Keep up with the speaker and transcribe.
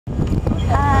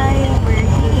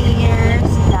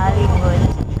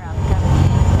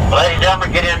and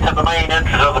gentlemen, get into the main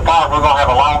entrance of the park. We're going to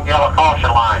have a long yellow caution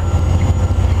line.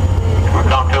 If we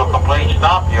come to a complete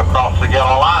stop, you cross the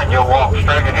yellow line, you'll walk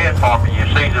straight ahead for me. You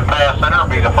see the pass center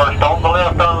will be the first on the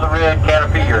left under the red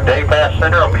canopy. Your day pass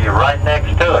center will be right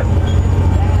next to it.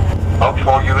 Folks,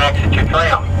 before you exit your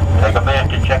tram, take a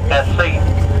minute to check that seat.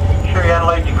 Sure you hadn't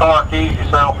laid your car keys, your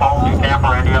cell phone, your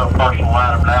camera, any other personal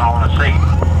item down on the seat.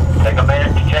 Take a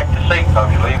minute to check the seat,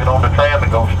 folks. You leave it on the tram and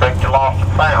go straight to lost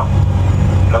and found.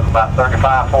 Took about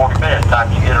 35-40 minutes. Time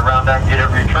you get around there and get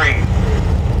it retrieved.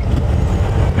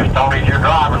 Just don't as your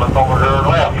driver, look over to the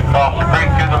left. You cross the creek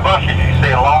through the bushes, you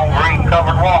see a long green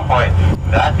covered walkway.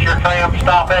 That's your tram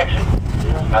stop exit.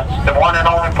 That's the one and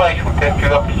only place we pick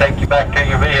you up to take you back to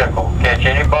your vehicle. Catch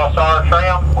any bus or a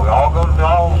tram, we all go to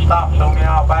all the stops on the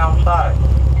outbound side.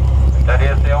 That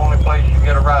is the only place you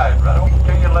get a ride, right over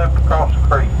to your left across the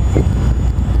creek.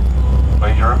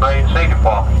 Please remain seated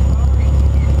for me.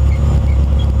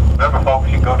 Remember folks,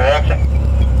 you go to exit,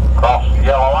 cross the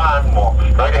yellow line, and walk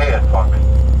straight ahead for me.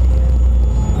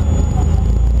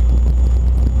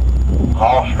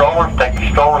 All strollers, take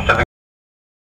your strollers to the